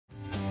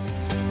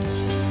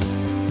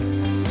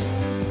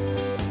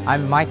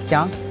I'm Mike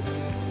Young,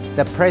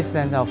 the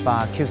president of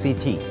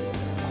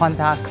QCT,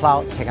 Quanta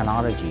Cloud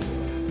Technology.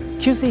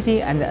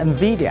 QCT and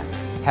NVIDIA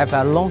have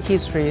a long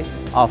history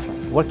of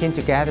working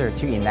together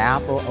to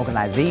enable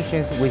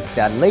organizations with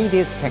the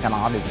latest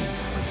technologies.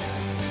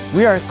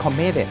 We are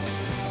committed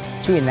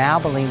to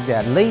enabling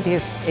the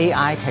latest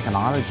AI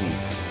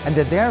technologies, and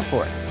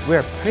therefore we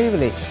are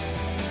privileged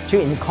to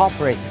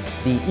incorporate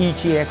the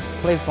EGX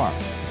Platform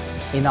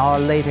in our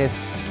latest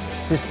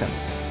systems.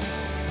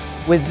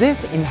 With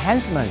this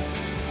enhancement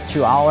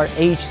to our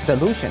edge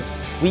solutions,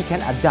 we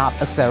can adopt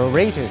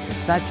accelerators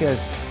such as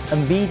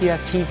NVIDIA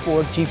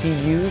T4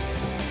 GPUs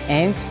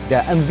and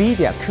the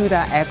NVIDIA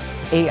CUDA-X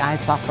AI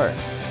software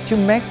to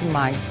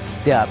maximize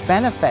the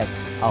benefit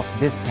of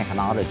this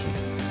technology.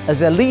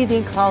 As a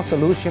leading cloud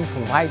solution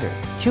provider,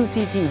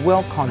 QCT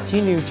will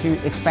continue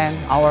to expand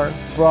our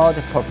broad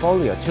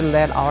portfolio to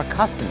let our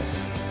customers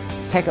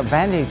take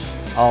advantage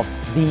of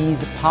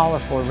these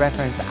powerful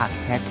reference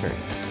architecture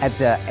at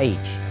the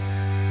edge.